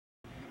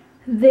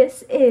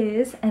This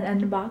is an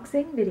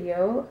unboxing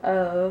video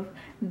of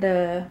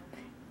the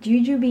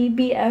JuJuBe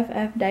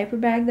BFF diaper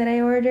bag that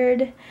I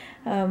ordered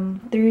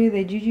through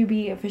the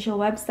JuJuBe official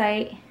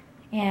website,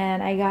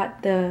 and I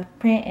got the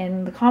print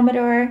in the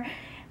Commodore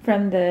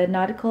from the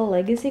Nautical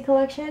Legacy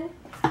collection.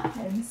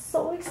 I'm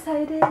so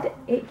excited.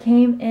 It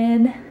came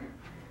in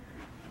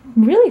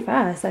really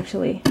fast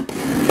actually,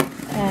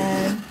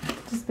 and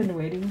just been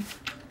waiting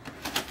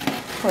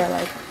for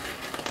like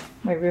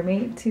my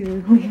roommate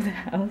to leave the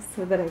house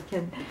so that I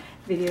can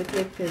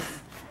videotape, because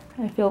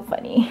I feel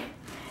funny,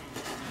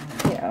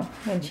 you know,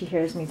 when she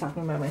hears me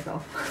talking about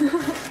myself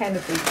kind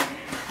of thing,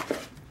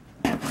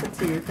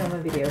 to film a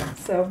video.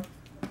 So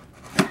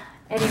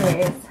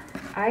anyways,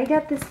 I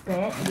got this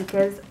print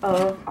because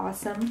of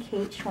awesome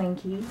Kate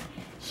Schwanke.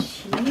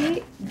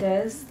 She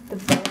does the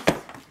best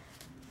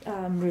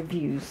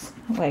reviews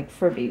like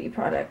for baby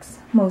products,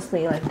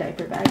 mostly like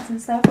diaper bags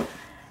and stuff.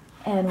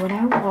 And when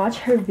I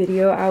watched her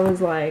video, I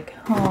was like,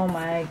 oh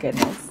my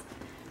goodness,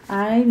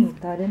 I need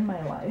that in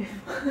my life.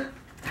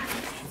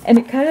 And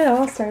it kind of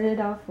all started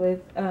off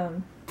with,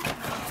 oh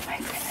my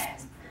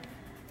goodness,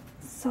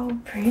 so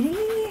pretty.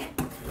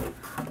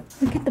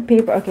 Look at the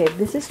paper. Okay,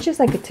 this is just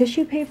like a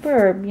tissue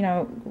paper, or, you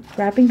know,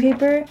 wrapping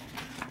paper.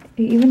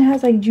 It even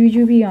has like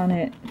JuJuBe on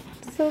it.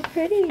 So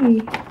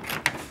pretty.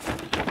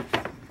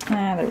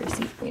 Ah, the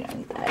receipt, we don't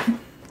need that.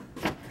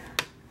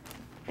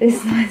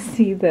 This must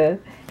be the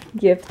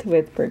gift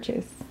with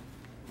purchase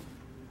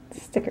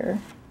sticker.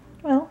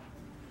 Well,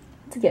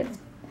 it's good.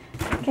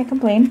 Can't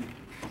complain.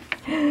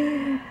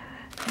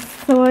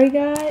 So I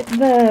got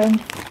the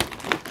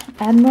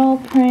Admiral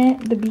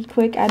print, the Be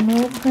Quick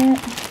Admiral print.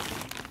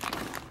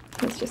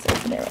 Let's just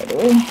open it right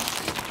away.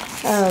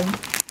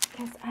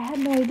 Because I had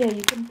no idea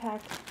you can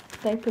pack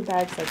diaper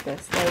bags like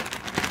this. Like,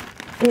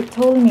 it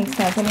totally makes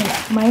sense. I mean,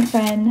 my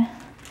friend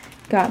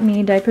got me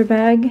a diaper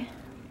bag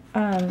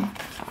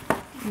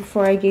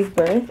before I gave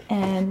birth,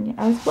 and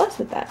I was blessed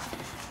with that.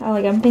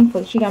 I'm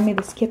thankful. She got me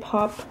the skip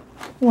hop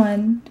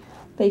one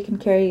that you can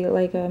carry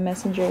like a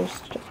messenger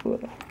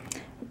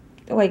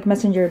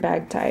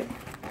bag type.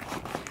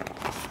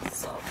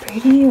 So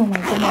pretty. Oh my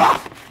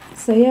goodness.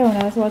 So yeah, when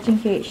I was watching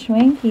Kate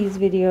Schwanke's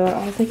video,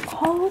 I was like,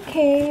 oh,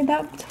 okay,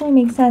 that totally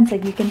makes sense.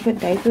 Like, you can put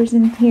diapers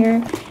in here,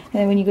 and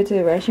then when you go to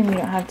the restroom, you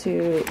don't have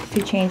to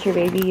change your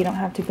baby, you don't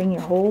have to bring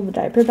your whole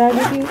diaper bag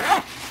with you.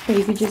 So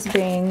you could just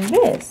bring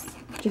this,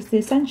 just the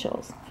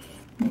essentials.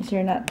 And so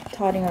you're not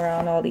toting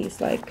around all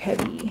these like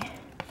heaviness.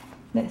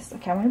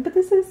 Okay, I'm gonna put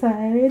this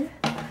aside.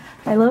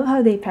 I love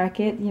how they pack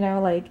it, you know,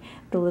 like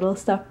the little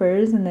stuff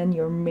first and then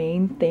your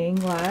main thing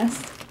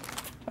last.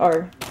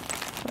 Or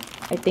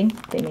I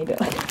think they made it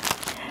like that.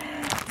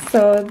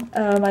 So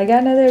I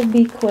got another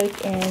Be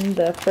Quick in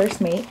the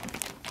First Mate,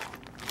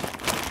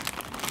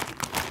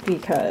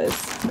 because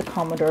the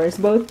Commodore is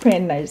both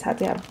print and I just had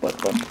to have both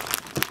of them.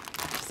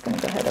 Just gonna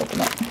go ahead and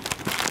open it.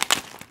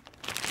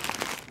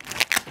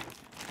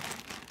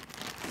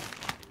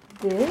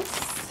 This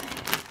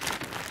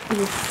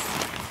is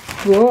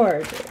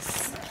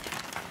gorgeous.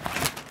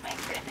 My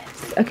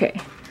goodness. Okay,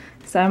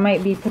 so I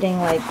might be putting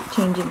like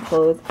changing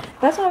clothes.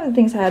 That's one of the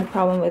things I had a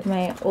problem with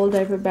my old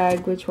diaper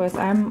bag, which was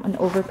I'm an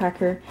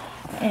overpacker,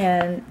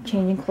 and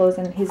changing clothes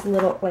and his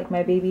little, like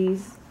my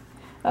baby's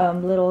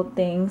little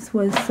things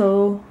was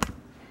so,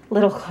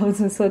 little clothes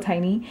was so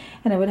tiny,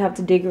 and I would have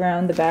to dig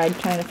around the bag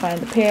trying to find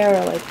the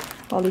pair, or like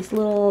all these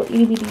little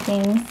itty bitty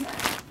things.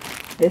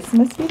 This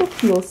must be the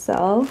fuel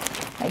cell.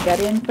 I got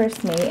it in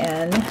First Mate,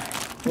 and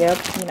yep,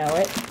 you know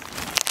it.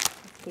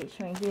 Kate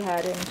Schwanke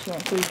had it, and she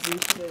went to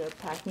Zeus for the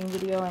packing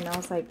video, and I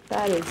was like,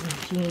 that is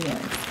genius.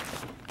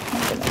 Oh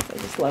my goodness, I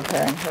just love her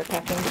and her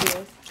packing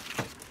videos.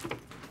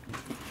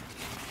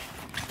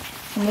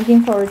 I'm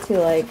looking forward to,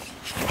 like,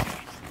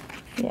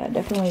 yeah,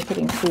 definitely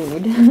putting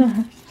food.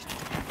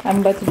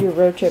 I'm about to do a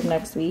road trip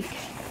next week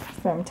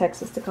from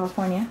Texas to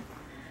California,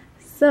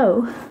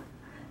 so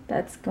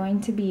that's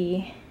going to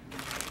be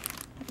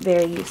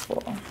very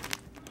useful.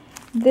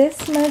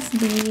 This must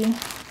be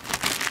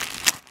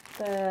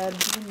the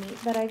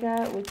meat that I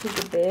got, which is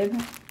a bib.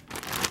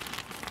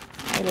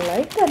 I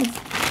like that it's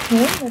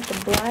pink with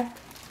the black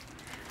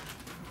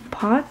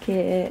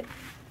pocket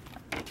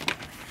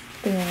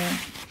thing.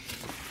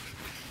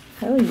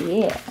 Oh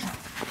yeah.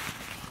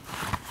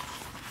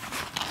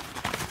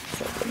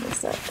 Let's open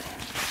this up.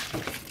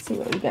 Let's see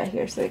what we got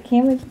here. So it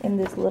came in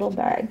this little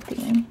bag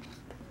thing.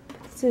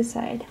 Put this to the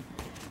side.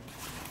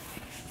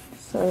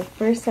 So the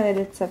first side,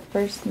 it's a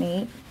First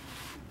Mate,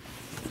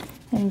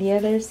 and the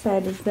other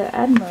side is the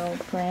Admiral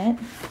print,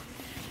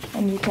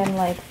 and you can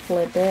like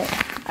flip it.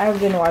 I've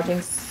been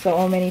watching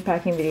so many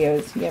packing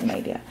videos, you have no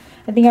idea.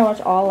 I think I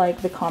watch all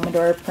like the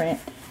Commodore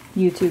print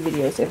YouTube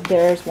videos. If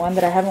there's one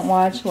that I haven't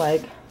watched,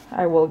 like,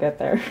 I will get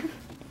there.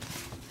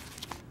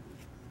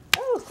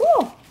 Oh,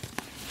 cool!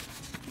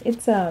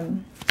 It's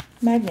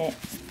magnet.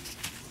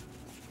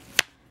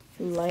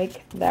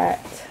 Like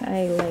that.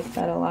 I like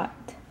that a lot.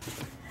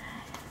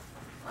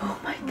 Oh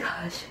my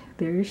gosh,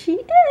 there she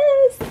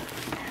is!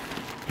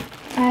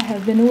 I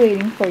have been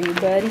waiting for you,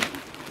 buddy.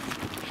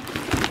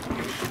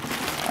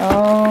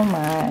 Oh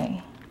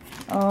my.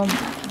 Oh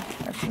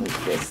my. Let's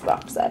move this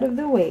stops out of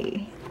the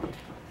way.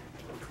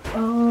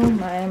 Oh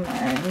my.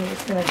 I'm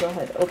just gonna go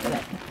ahead and open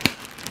it.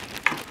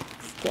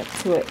 Let's get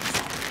to it.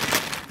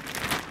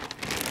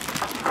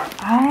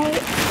 I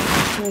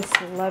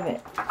just love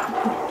it.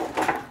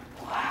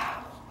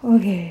 Wow.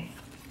 Okay.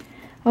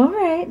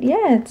 Alright.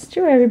 Yeah, it's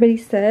true. Everybody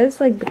says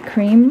like the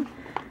cream,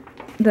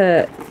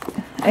 the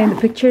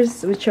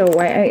pictures would show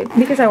white.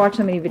 Because I watched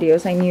so many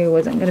videos, I knew it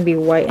wasn't going to be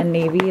white and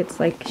navy. It's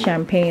like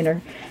champagne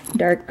or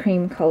dark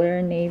cream color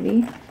and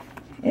navy.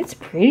 It's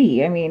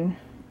pretty. I mean,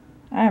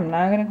 I'm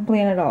not going to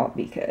complain at all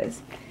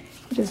because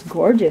it's just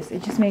gorgeous.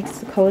 It just makes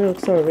the color look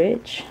so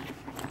rich.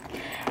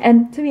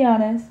 And to be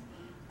honest,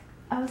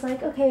 I was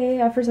like, okay,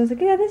 at first I was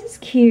like, yeah, this is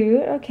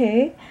cute,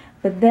 okay.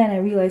 But then I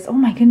realized, oh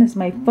my goodness,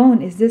 my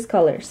phone is this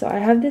color. So I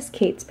have this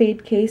Kate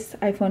Spade case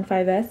iPhone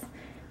 5S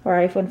or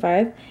iPhone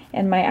 5,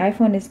 and my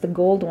iPhone is the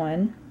gold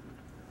one,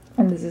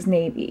 and this is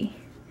navy.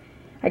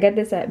 I got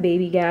this at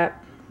Baby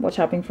Gap while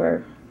shopping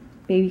for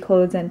baby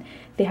clothes, and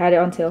they had it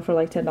on sale for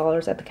like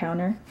 $10 at the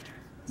counter.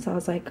 So I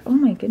was like, oh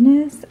my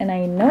goodness, and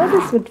I know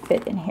this would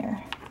fit in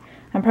here.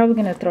 I'm probably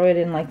gonna throw it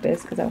in like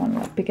this because I want to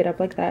like, pick it up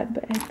like that,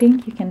 but I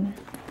think you can,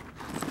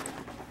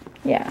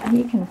 yeah,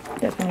 you can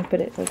definitely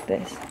put it like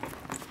this.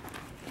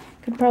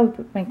 Could probably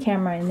put my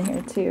camera in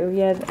here too.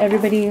 Yeah,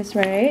 everybody is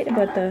right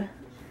about the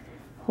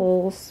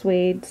whole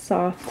suede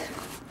soft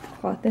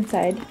cloth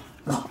inside.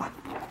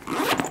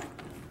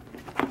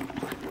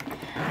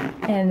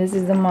 And this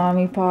is the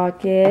mommy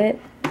pocket.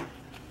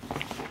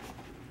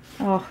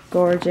 Oh,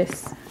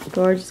 gorgeous.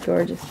 Gorgeous,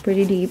 gorgeous.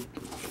 Pretty deep.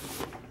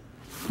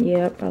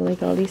 Yep, I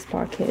like all these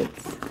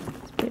pockets.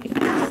 It's pretty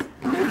nice.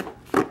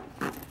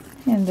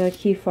 And the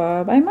key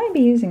fob. I might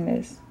be using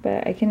this,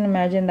 but I can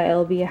imagine that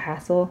it'll be a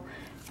hassle.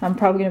 I'm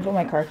probably gonna put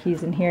my car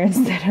keys in here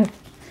instead of,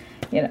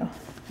 you know,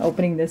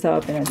 opening this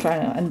up and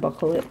trying to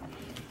unbuckle it.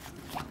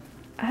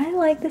 I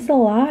like this a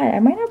lot. I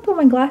might not put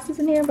my glasses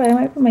in here, but I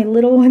might put my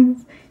little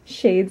ones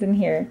shades in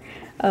here.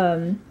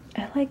 I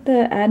like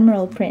the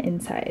Admiral print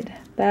inside.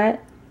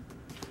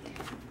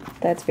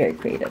 That's very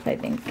creative, I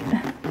think.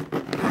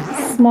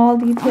 Small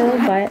detail,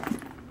 but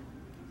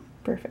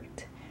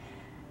perfect.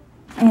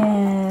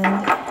 And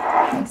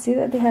I see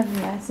that they have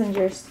the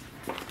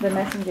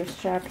messenger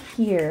strap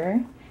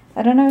here.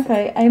 I don't know if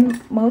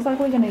I'm most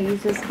likely going to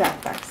use this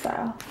backpack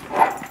style.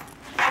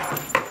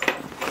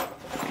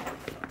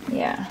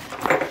 Yeah.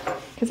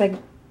 Because I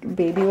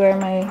baby wear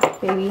my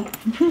baby.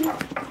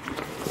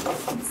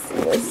 Let's see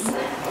this.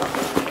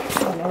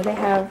 I know they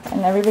have,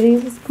 and everybody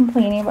was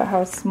complaining about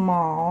how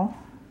small.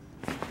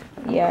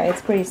 Yeah,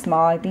 it's pretty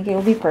small. I think it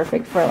will be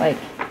perfect for like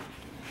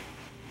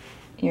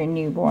your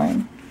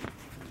newborn.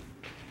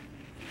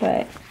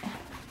 But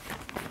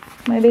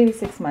my baby's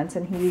 6 months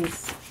and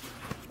he's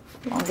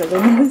longer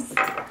than this.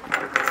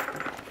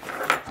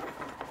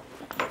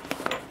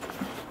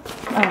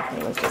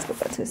 Okay, let's just put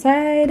that to the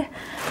side.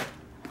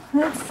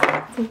 Let's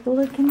take a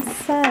look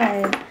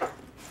inside.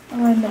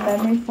 Oh, and the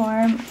memory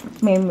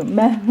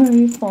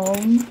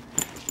foam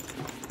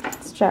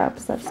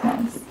straps. That's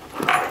nice.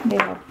 They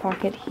have a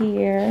pocket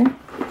here.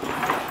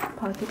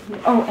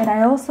 Oh, and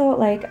I also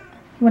like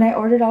when I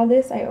ordered all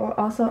this. I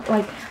also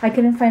like I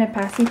couldn't find a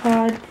passy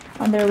pod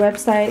on their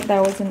website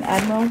that was an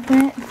Admiral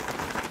print.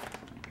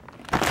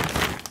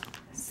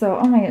 So,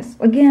 oh my goodness.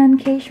 Again,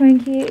 Kate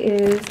Schwanke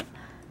is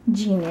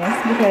genius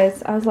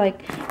because I was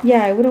like,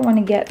 yeah, I wouldn't want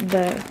to get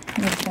the,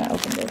 I'm just going to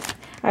open this.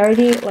 I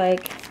already,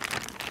 like,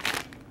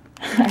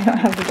 I don't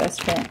have the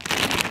best print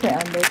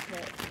on this,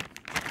 but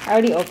I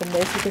already opened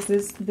this because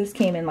this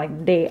came in, like,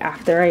 the day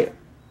after I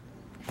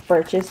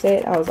purchased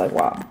it. I was like,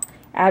 wow.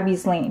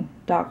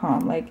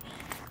 AbbysLane.com. Like,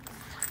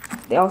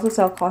 they also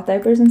sell cloth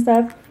diapers and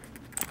stuff.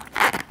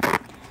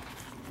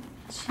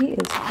 She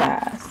is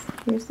fast.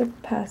 Here's the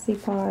passy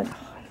pod.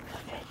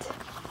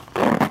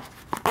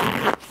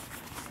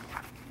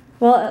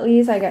 Well, at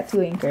least I got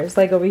 2 anchors.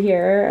 Like over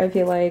here, I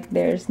feel like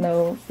there's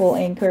no full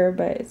anchor,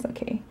 but it's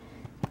okay.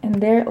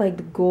 And there, like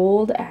the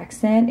gold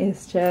accent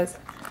is just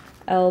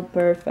el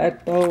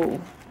perfecto.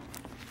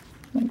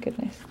 My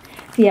goodness.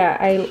 Yeah,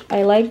 I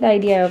like the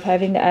idea of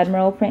having the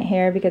Admiral print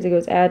here because it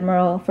goes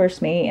Admiral,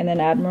 First Mate, and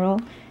then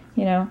Admiral.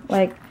 You know,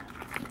 like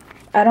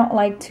I don't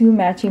like too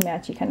matchy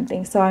kind of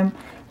thing. So I'm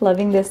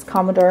loving this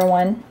Commodore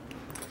one.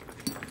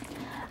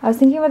 I was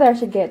thinking whether I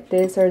should get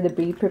this or the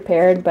Be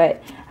Prepared,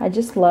 but I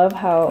just love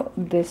how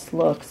this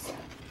looks.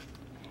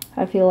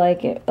 I feel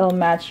like it'll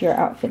match your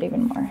outfit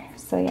even more.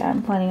 So yeah,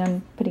 I'm planning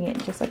on putting it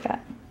just like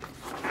that.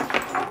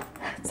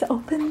 Let's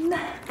open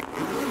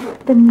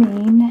the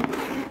main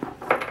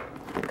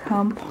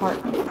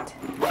compartment.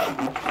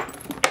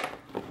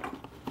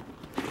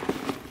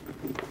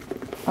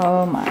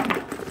 Oh my,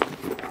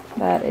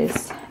 that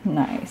is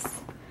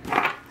nice.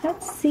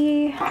 Let's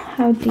see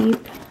how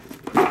deep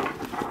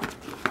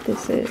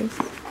this is.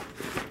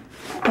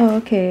 Oh,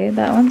 okay,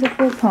 that one's a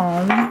full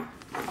palm.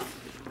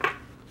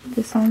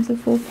 This one's a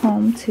full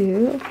palm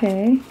too.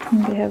 Okay,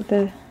 and they have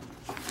the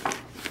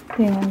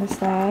thing on the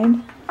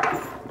side.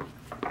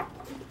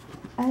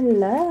 I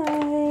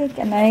like like,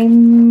 and I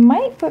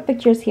might put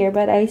pictures here,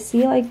 but I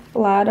see like a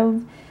lot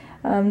of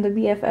the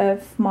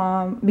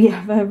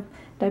BFF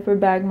diaper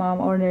bag mom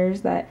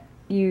owners that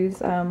use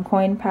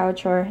coin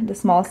pouch or the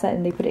small set,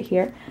 and they put it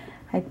here.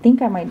 I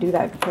think I might do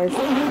that because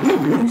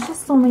there's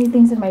just so many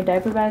things in my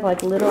diaper bag,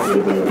 like little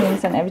itty bitty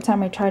things, and every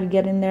time I try to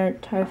get in there,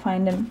 try to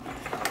find them,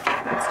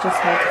 it's just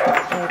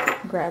hard to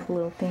like grab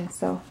little things.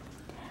 So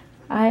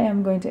I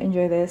am going to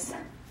enjoy this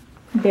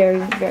very,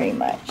 very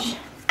much.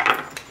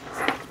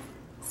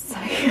 So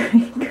here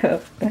we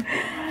go.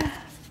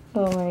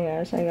 Oh my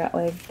gosh, I got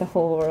like the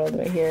whole world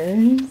right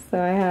here.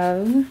 So I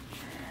have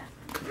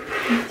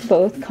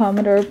both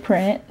Commodore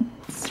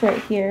prints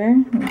right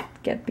here.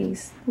 Get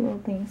these little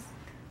things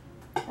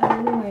out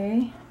of the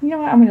way. You know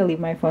what? I'm gonna leave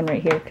my phone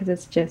right here because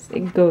it's just,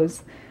 it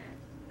goes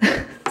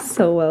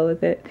so well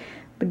with it.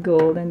 The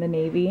gold and the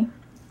navy.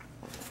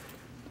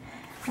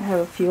 I have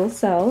a fuel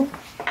cell.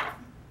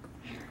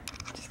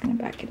 Just gonna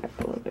back it up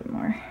a little bit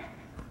more.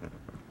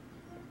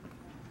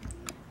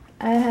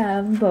 I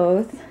have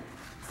both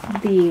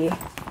the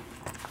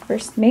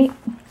First Mate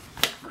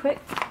quick.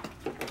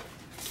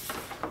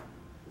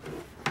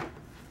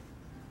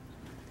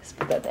 Just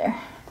put that there.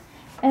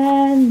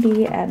 And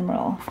the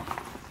Admiral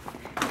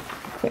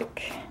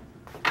quick.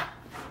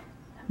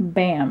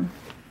 Bam.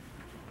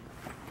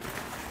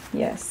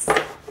 Yes.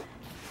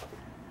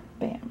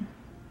 Bam.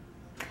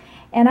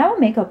 And I'm a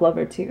makeup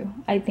lover too.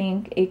 I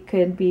think it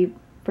could be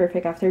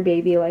perfect after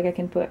baby. Like I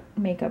can put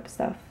makeup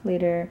stuff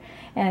later.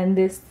 And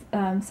this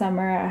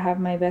summer I have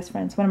my best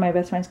friends, one of my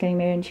best friends getting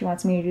married, and she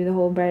wants me to do the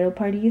whole bridal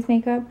parties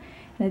makeup.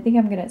 And I think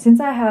I'm gonna, since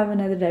I have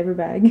another diaper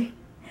bag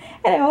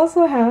and I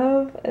also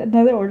have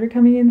another order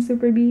coming in,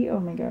 Super B. Oh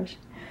my gosh.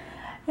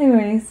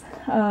 Anyways,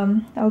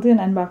 I'll do an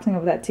unboxing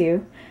of that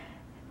too.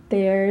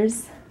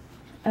 There's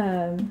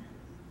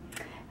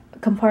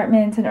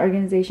compartments and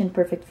organization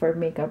perfect for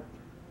makeup,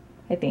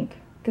 I think,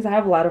 because I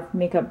have a lot of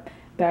makeup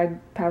bag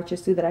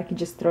pouches too that I can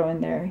just throw in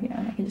there, you know,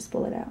 and I can just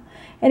pull it out.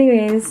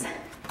 Anyways,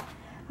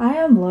 I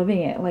am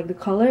loving it. Like the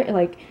color,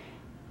 like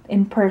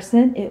in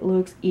person, it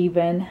looks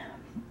even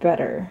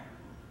better.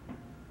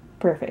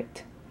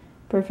 Perfect.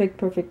 Perfect,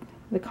 perfect.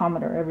 The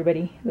Commodore,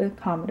 everybody. The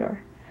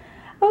Commodore.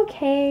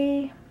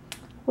 Okay.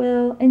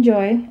 Well,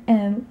 enjoy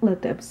and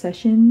let the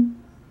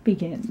obsession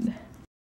begin.